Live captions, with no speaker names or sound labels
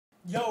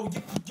Yo,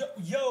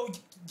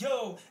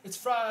 it's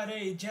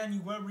Friday,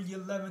 January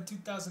 11th,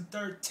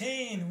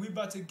 2013. We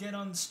about to get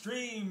on the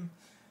stream.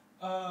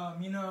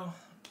 Um, you know,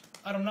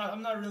 I'm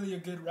not really a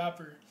good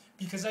rapper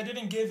because I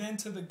didn't give in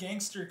to the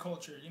gangster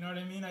culture. You know what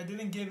I mean? I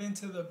didn't give in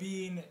to the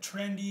being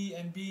trendy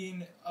and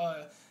being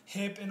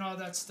hip and all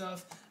that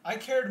stuff. I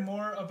cared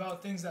more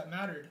about things that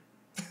mattered.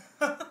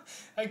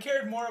 I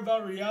cared more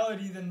about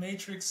reality than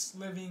Matrix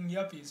living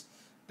yuppies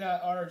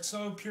that are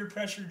so peer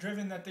pressure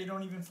driven that they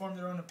don't even form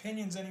their own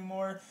opinions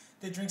anymore.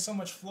 They drink so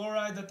much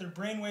fluoride that their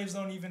brain waves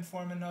don't even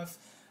form enough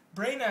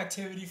brain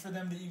activity for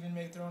them to even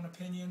make their own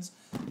opinions.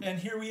 And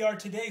here we are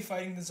today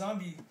fighting the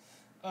zombie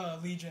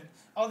legion.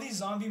 All these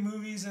zombie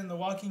movies and The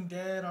Walking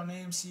Dead on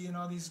AMC and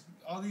all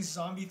these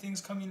zombie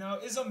things coming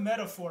out is a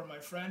metaphor, my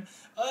friend.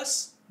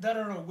 Us that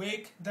are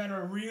awake, that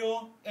are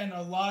real and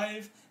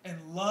alive and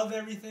love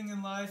everything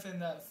in life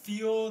and that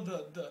feel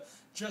the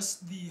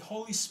just the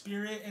Holy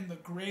Spirit and the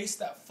grace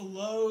that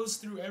flows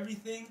through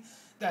everything,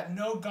 that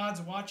know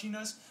God's watching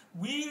us.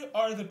 We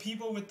are the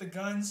people with the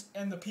guns,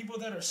 and the people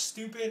that are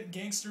stupid,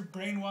 gangster,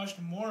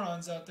 brainwashed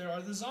morons out there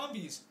are the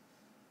zombies.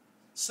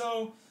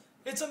 So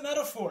it's a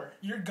metaphor.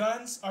 Your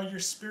guns are your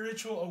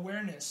spiritual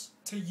awareness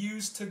to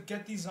use to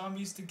get these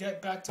zombies to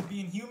get back to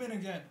being human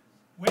again.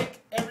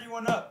 Wake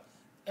everyone up.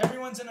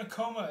 Everyone's in a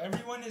coma.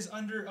 Everyone is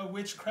under a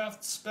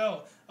witchcraft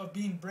spell of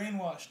being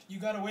brainwashed. You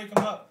gotta wake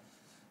them up.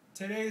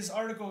 Today's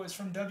article is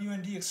from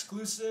WND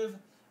exclusive.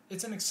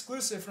 It's an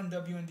exclusive from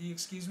WND,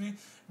 excuse me.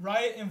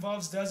 Riot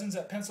involves dozens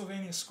at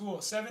Pennsylvania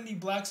school. 70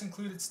 blacks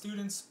included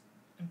students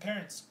and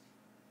parents.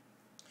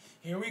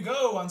 Here we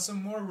go on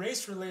some more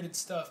race-related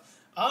stuff.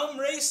 I'm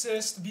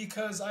racist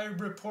because I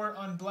report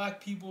on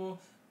black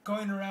people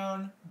going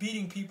around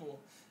beating people.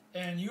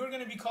 And you are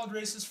going to be called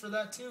racist for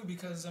that too,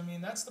 because I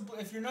mean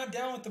if you're not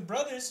down with the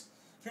brothers,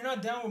 if you're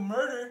not down with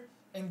murder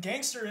and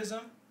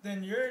gangsterism,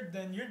 then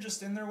you're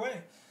just in their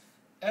way.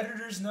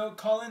 Editor's note: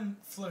 Colin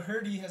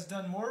Flaherty has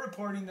done more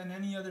reporting than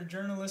any other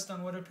journalist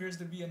on what appears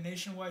to be a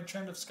nationwide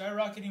trend of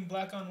skyrocketing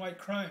black-on-white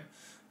crime,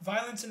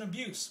 violence, and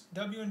abuse.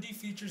 WND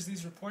features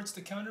these reports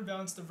to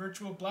counterbalance the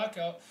virtual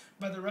blackout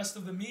by the rest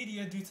of the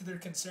media due to their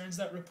concerns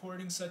that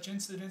reporting such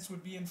incidents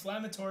would be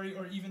inflammatory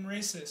or even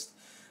racist.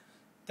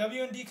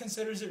 WND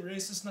considers it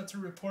racist not to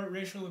report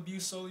racial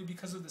abuse solely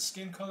because of the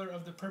skin color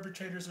of the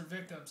perpetrators or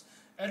victims.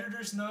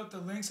 Editors note the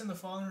links in the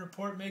following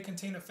report may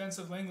contain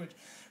offensive language.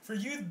 For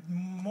you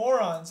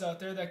morons out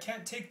there that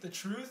can't take the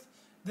truth,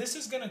 this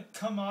is going to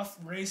come off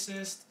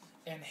racist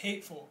and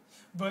hateful.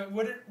 But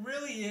what it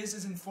really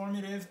is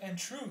informative and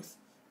truth.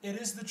 It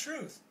is the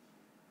truth.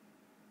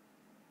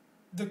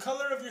 The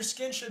color of your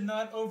skin should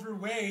not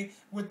overweigh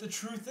what the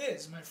truth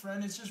is, my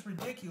friend. It's just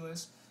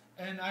ridiculous.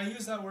 And I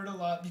use that word a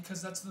lot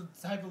because that's the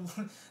type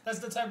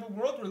of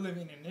world we're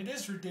living in. It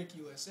is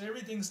ridiculous.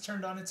 Everything's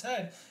turned on its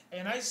head.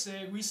 And I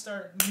say we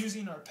start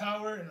using our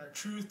power and our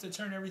truth to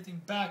turn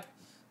everything back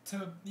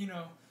to,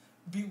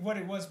 be what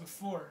it was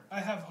before. I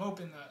have hope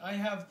in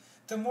that.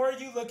 The more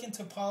you look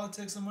into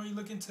politics, the more you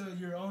look into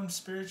your own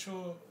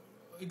spiritual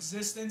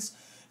existence,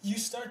 you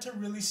start to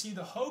really see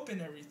the hope in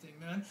everything,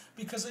 man.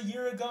 Because a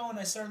year ago when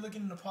I started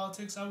looking into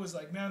politics, I was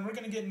like, man, we're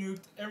going to get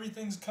nuked.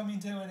 Everything's coming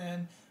to an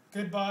end.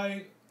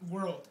 Goodbye,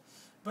 world.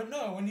 But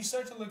no, when you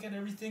start to look at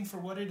everything for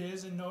what it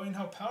is and knowing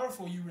how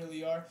powerful you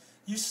really are,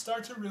 you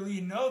start to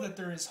really know that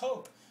there is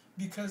hope.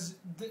 Because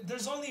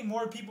there's only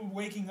more people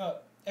waking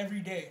up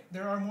every day.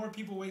 There are more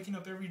people waking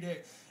up every day.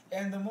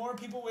 And the more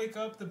people wake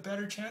up, the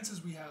better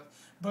chances we have.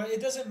 But it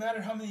doesn't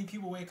matter how many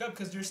people wake up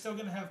because they're still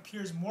going to have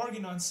Piers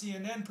Morgan on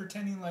CNN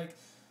pretending like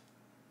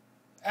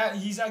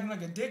he's acting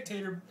like a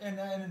dictator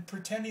and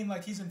pretending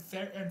like he's in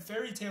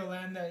fairy tale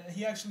land that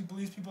he actually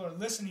believes people are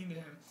listening to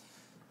him.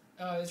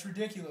 It's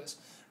ridiculous.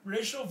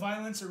 Racial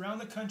violence around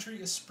the country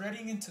is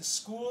spreading into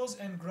schools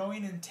and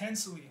growing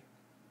intensely.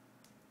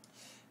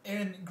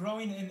 And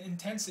growing in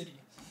intensity.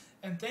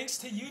 And thanks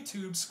to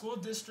YouTube, school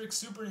district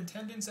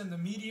superintendents and the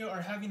media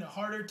are having a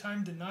harder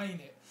time denying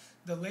it.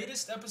 The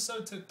latest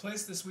episode took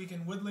place this week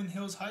in Woodland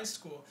Hills High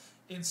School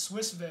in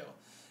Swissvale,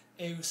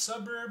 a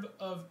suburb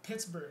of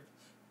Pittsburgh.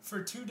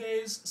 For 2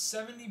 days,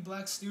 70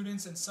 black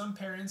students and some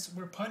parents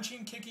were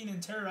punching, kicking,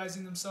 and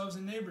terrorizing themselves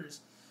and neighbors.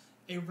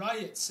 A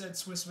riot, said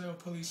Swissvale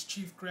Police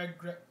Chief Greg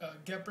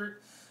Geppert.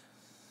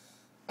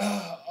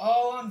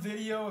 All on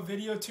video, a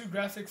video too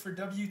graphic for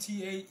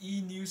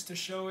WTAE News to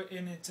show it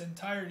in its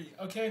entirety.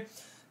 Okay,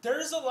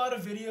 there's a lot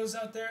of videos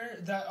out there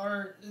that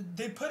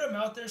they put them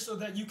out there so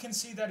that you can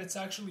see that it's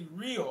actually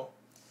real.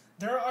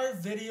 There are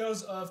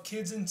videos of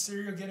kids in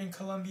Syria getting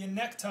Colombian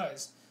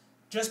neckties.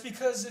 Just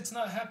because it's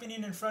not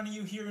happening in front of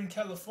you here in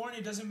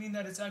California doesn't mean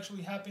that it's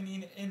actually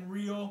happening in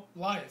real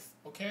life,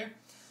 okay?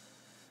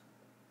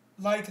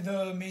 Like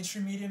the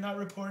mainstream media not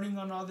reporting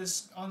on all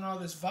this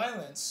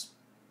violence.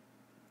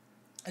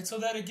 And so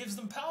that it gives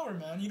them power,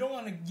 man. You don't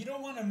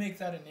want to make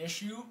that an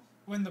issue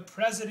when the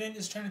president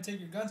is trying to take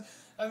your guns.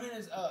 I mean,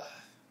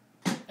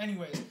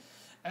 anyways,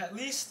 at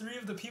least 3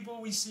 of the people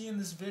we see in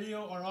this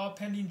video are all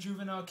pending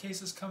juvenile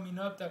cases coming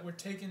up that were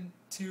taken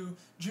to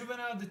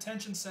juvenile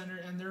detention center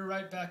and they're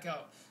right back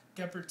out.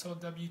 Gephardt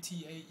told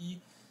WTAE.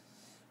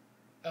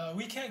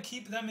 We can't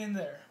keep them in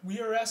there. We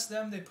arrest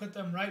them, they put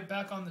them right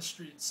back on the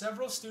street.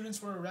 Several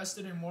students were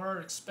arrested and more are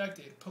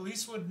expected.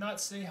 Police would not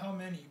say how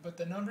many, but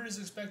the number is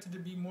expected to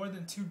be more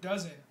than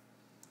 24.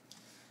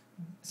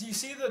 So you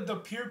see the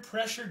peer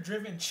pressure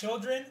driven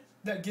children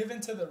that give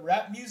into the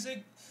rap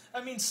music?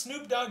 I mean,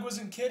 Snoop Dogg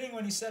wasn't kidding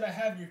when he said, I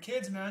have your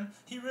kids, man.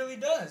 He really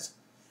does.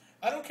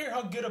 I don't care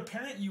how good a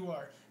parent you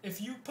are. If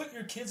you put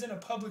your kids in a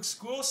public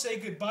school, say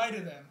goodbye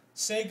to them.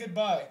 Say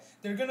goodbye.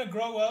 They're going to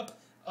grow up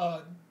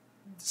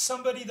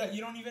somebody that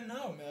you don't even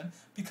know, man,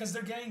 because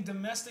they're getting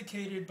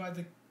domesticated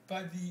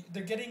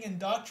they're getting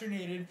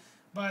indoctrinated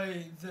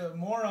by the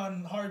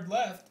moron hard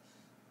left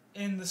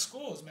in the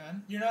schools,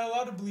 man. You're not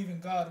allowed to believe in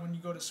God when you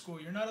go to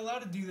school. You're not allowed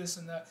to do this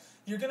and that.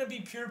 You're going to be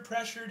peer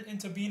pressured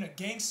into being a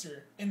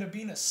gangster, into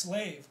being a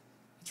slave.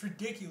 It's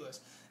ridiculous.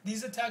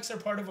 These attacks are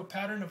part of a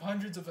pattern of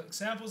hundreds of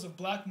examples of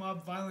black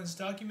mob violence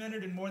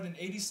documented in more than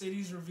 80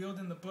 cities, revealed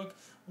in the book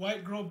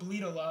White Girl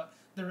Bleed a Lot,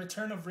 The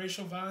Return of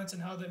Racial Violence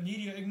and How the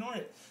Media Ignore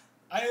It.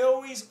 I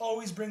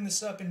always bring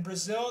this up. In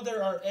Brazil,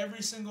 there are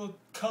every single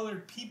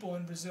colored people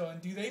in Brazil.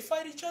 And do they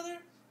fight each other?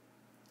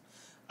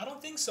 I don't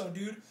think so,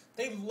 dude.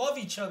 They love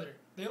each other.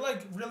 They,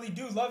 really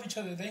do love each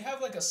other. They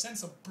have, a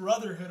sense of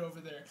brotherhood over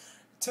there.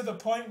 To the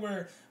point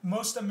where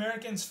most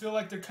Americans feel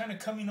like they're kind of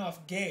coming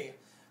off gay.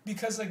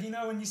 Because,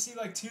 when you see,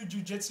 two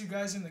jiu-jitsu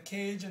guys in the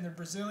cage and they're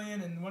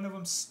Brazilian and one of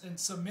them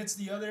submits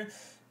the other,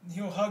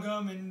 he'll hug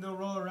them and they'll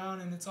roll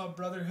around and it's all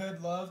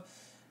brotherhood, love.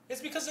 It's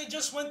because they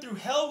just went through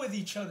hell with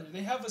each other.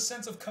 They have a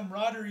sense of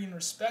camaraderie and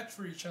respect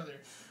for each other.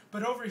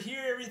 But over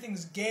here,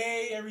 everything's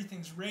gay,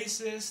 everything's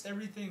racist,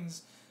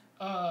 everything's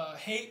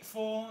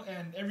hateful,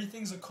 and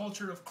everything's a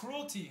culture of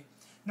cruelty.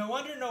 No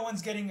wonder no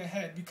one's getting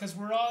ahead, because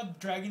we're all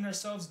dragging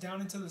ourselves down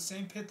into the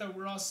same pit that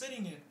we're all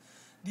sitting in.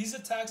 These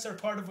attacks are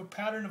part of a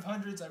pattern of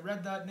hundreds. I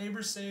read that.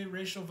 Neighbors say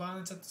racial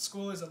violence at the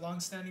school is a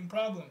long-standing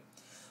problem.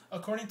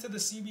 According to the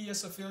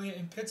CBS affiliate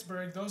in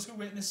Pittsburgh, those who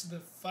witnessed the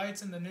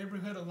fights in the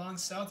neighborhood along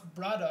South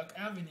Braddock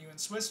Avenue in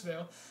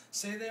Swissvale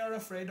say they are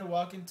afraid to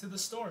walk into the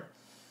store.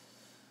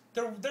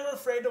 They're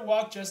afraid to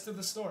walk just to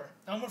the store.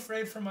 I'm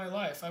afraid for my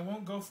life. I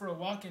won't go for a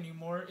walk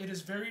anymore. It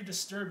is very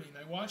disturbing.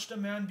 I watched a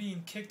man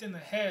being kicked in the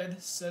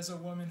head, says a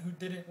woman who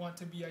didn't want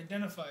to be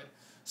identified.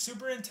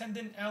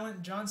 Superintendent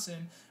Alan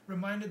Johnson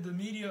reminded the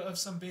media of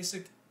some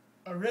basic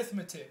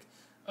arithmetic.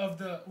 Of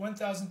the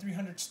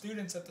 1,300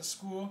 students at the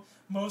school,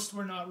 most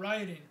were not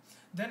rioting.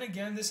 Then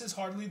again, this is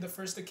hardly the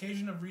first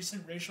occasion of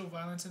recent racial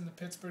violence in the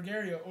Pittsburgh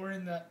area or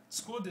in that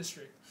school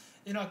district.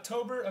 In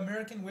October,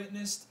 American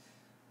witnessed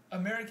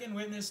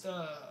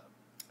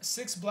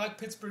 6 black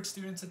Pittsburgh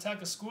students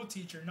attack a school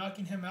teacher,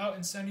 knocking him out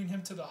and sending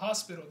him to the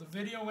hospital. The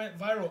video went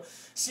viral.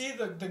 See,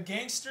 the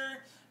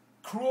gangster,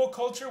 cruel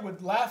culture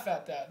would laugh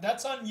at that.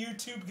 That's on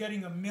YouTube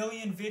getting 1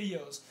 million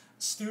videos.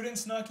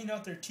 Students knocking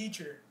out their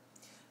teacher.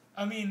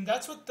 I mean,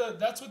 that's what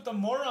the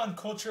moron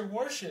culture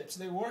worships.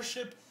 They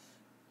worship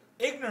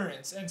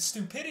ignorance and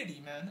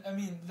stupidity, man. I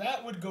mean,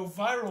 that would go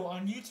viral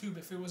on YouTube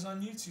if it was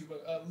on YouTube.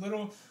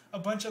 A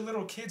bunch of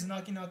little kids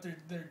knocking out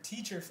their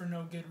teacher for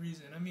no good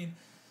reason. I mean,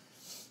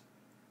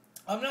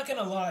 I'm not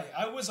gonna lie.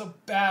 I was a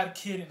bad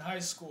kid in high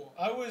school.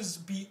 I was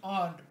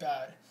beyond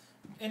bad.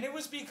 And it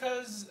wasn't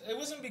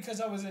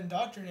because I was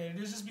indoctrinated.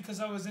 It was just because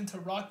I was into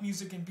rock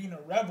music and being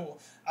a rebel.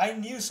 I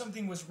knew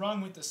something was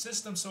wrong with the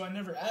system, so I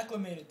never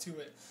acclimated to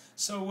it.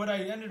 So what I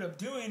ended up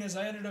doing is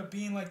I ended up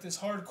being like this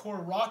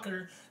hardcore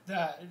rocker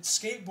that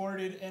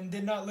skateboarded and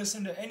did not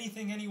listen to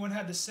anything anyone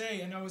had to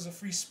say, and I was a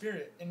free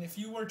spirit. And if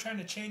you were trying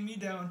to chain me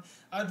down,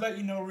 I'd let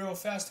you know real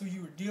fast who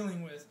you were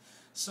dealing with.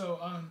 So,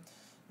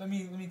 Let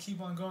me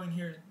keep on going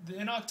here.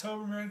 In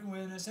October, American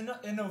witness.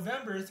 In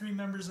November, 3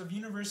 members of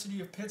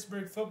University of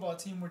Pittsburgh football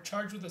team were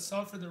charged with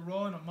assault for their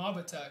role in a mob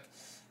attack.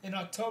 In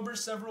October,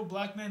 several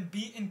black men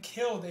beat and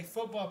killed a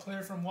football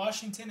player from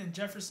Washington and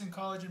Jefferson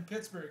College in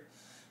Pittsburgh.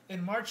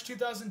 In March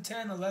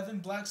 2010, 11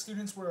 black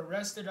students were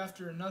arrested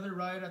after another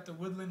riot at the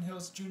Woodland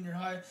Hills Junior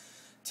High.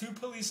 2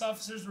 police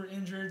officers were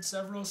injured.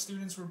 Several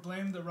students were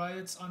blamed the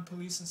riots on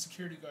police and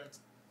security guards.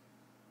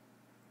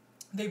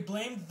 They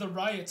blamed the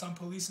riots on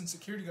police and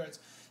security guards.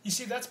 You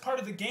see, that's part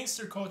of the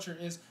gangster culture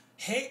is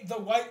hate the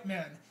white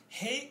man,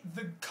 hate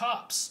the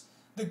cops,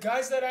 the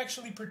guys that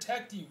actually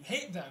protect you,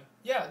 hate them.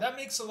 Yeah, that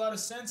makes a lot of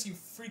sense, you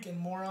freaking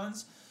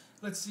morons.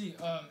 Let's see.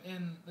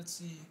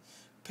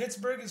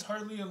 Pittsburgh is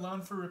hardly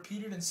alone for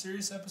repeated and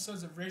serious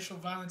episodes of racial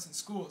violence in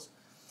schools.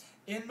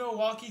 In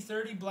Milwaukee,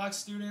 30 black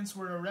students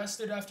were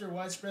arrested after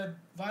widespread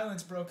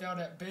violence broke out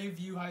at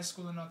Bayview High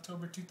School in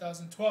October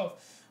 2012.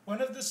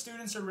 One of the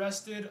students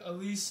arrested,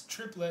 Elise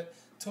Triplett,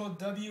 told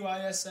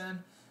WISN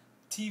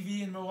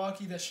TV in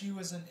Milwaukee that she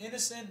was an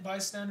innocent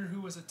bystander who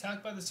was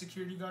attacked by the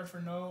security guard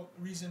for no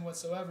reason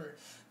whatsoever.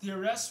 The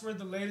arrests were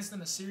the latest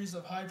in a series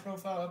of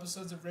high-profile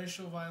episodes of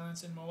racial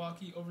violence in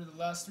Milwaukee over the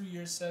last 3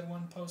 years, said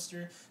one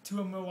poster to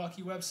a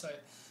Milwaukee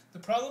website. The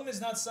problem is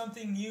not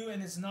something new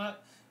and is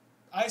not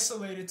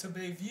isolated to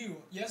Bayview.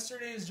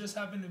 Yesterday it just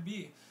happened to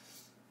be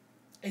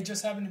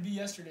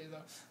yesterday,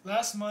 though.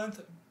 Last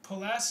month,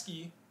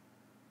 Pulaski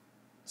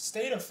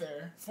state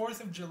affair,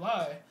 4th of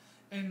July.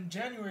 In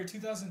January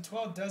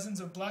 2012, dozens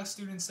of black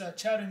students at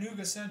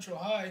Chattanooga Central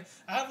High.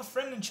 I have a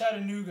friend in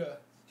Chattanooga.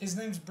 His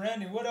name's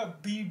Brandon. What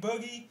up, B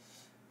Boogie?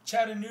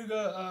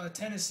 Chattanooga,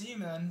 Tennessee,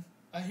 man.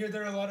 I hear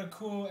there are a lot of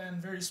cool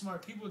and very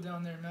smart people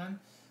down there, man.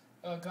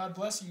 God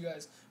bless you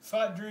guys.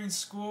 Fought during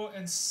school,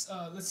 and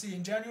let's see,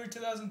 in January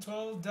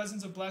 2012,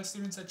 dozens of black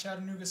students at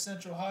Chattanooga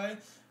Central High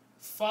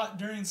fought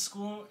during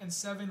school, and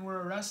 7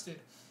 were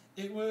arrested.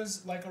 It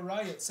was like a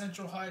riot,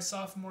 Central High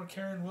sophomore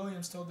Karen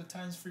Williams told the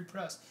Times Free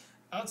Press.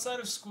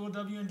 Outside of school,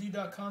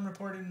 WND.com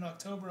reported in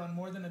October on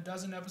more than a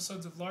dozen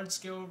episodes of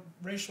large-scale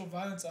racial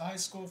violence at high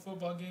school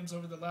football games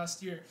over the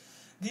last year.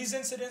 These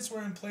incidents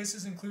were in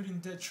places including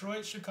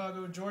Detroit,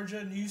 Chicago,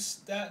 Georgia, New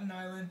Staten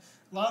Island,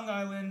 Long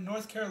Island,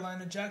 North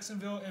Carolina,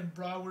 Jacksonville, and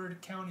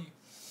Broward County.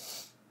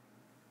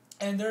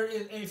 And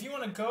if you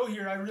want to go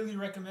here, I really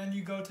recommend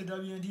you go to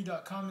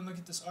WND.com and look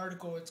at this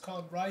article. It's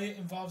called Riot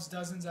Involves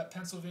Dozens at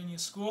Pennsylvania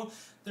School.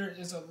 There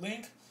is a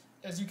link,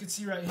 as you can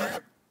see right here,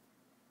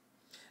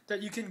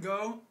 that you can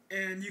go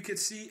and you can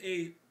see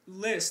a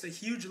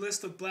huge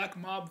list of black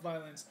mob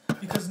violence.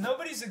 Because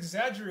nobody's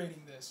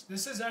exaggerating this.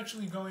 This is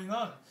actually going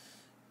on.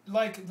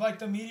 Like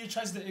the media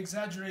tries to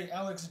exaggerate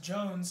Alex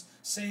Jones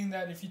saying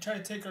that if you try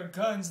to take our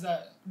guns,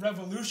 that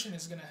revolution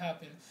is going to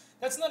happen.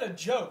 That's not a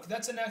joke.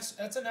 That's an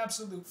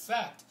absolute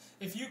fact.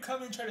 If you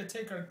come and try to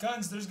take our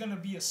guns, there's going to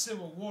be a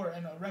civil war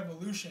and a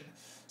revolution.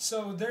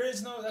 So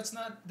that's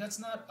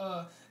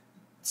not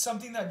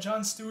something that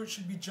Jon Stewart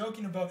should be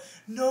joking about.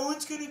 No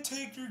one's going to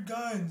take your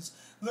guns.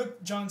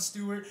 Look, Jon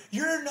Stewart,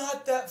 you're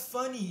not that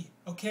funny,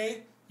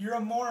 okay? You're a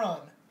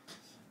moron.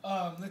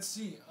 Let's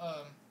see.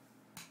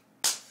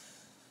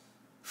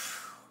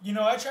 You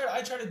know, I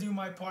try to do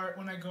my part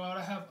when I go out.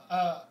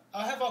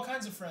 I have all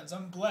kinds of friends.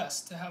 I'm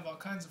blessed to have all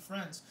kinds of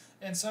friends.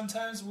 And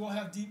sometimes we'll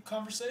have deep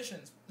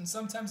conversations. And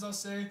sometimes I'll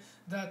say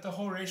that the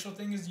whole racial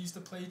thing is used to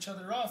play each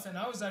other off. And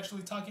I was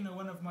actually talking to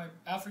one of my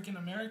African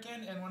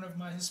American and one of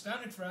my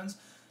Hispanic friends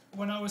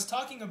when I was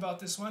talking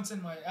about this once,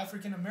 and my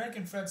African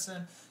American friend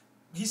said,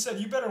 he said,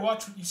 "You better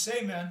watch what you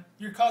say, man.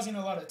 You're causing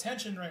a lot of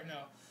tension right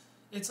now."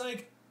 It's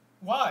like,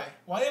 why?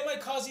 Why am I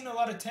causing a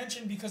lot of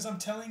tension because I'm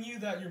telling you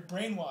that you're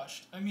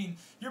brainwashed? I mean,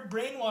 you're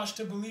brainwashed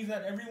to believe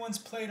that everyone's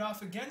played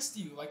off against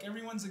you. Like,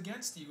 everyone's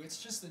against you.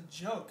 It's just a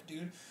joke,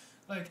 dude.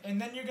 Like,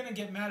 and then you're going to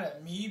get mad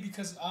at me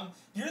because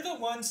you're the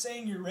one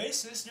saying you're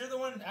racist. You're the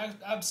one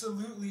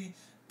absolutely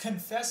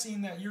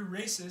confessing that you're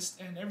racist,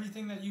 and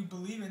everything that you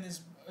believe in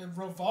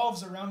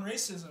revolves around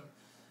racism.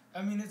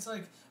 I mean, it's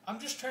like, I'm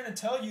just trying to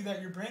tell you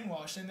that you're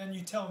brainwashed, and then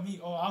you tell me,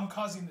 oh, I'm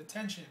causing the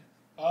tension.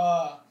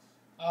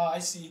 I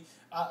see.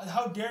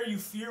 How dare you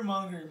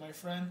fearmonger, my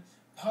friend?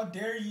 How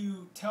dare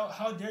you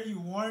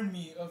warn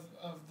me of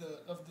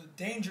the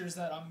dangers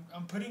that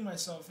I'm putting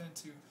myself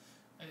into?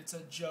 And it's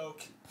a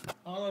joke.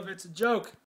 All of it's a joke.